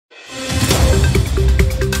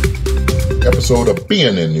episode of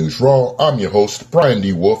BNN News Raw. I'm your host, Brian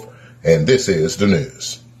D. Wolf, and this is the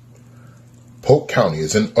news. Polk County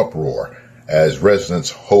is in uproar as residents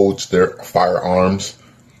holds their firearms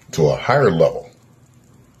to a higher level.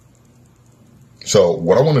 So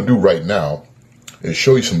what I want to do right now is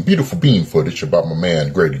show you some beautiful beam footage about my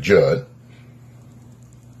man Grady Judd.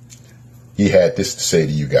 He had this to say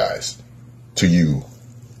to you guys, to you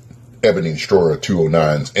Ebony Destroyer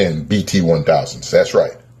 209s and BT 1000s. That's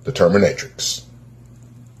right, the Terminatrix.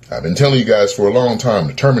 I've been telling you guys for a long time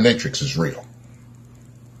the Terminatrix is real.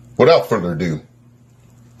 Without further ado,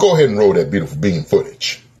 go ahead and roll that beautiful beam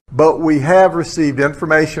footage. But we have received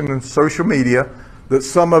information in social media that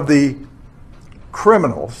some of the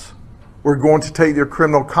criminals were going to take their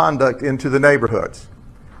criminal conduct into the neighborhoods.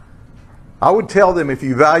 I would tell them, if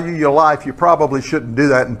you value your life, you probably shouldn't do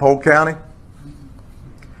that in Polk County,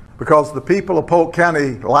 because the people of Polk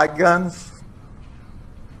County like guns.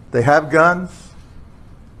 They have guns.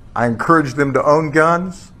 I encourage them to own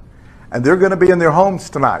guns, and they're going to be in their homes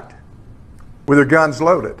tonight with their guns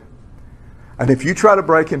loaded. And if you try to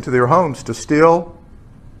break into their homes to steal,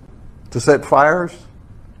 to set fires,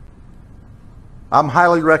 I'm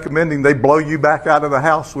highly recommending they blow you back out of the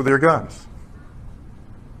house with their guns.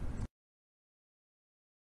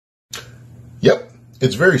 Yep,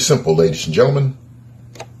 it's very simple, ladies and gentlemen.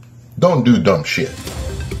 Don't do dumb shit.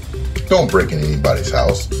 Don't break in anybody's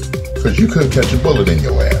house, because you could catch a bullet in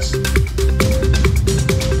your ass.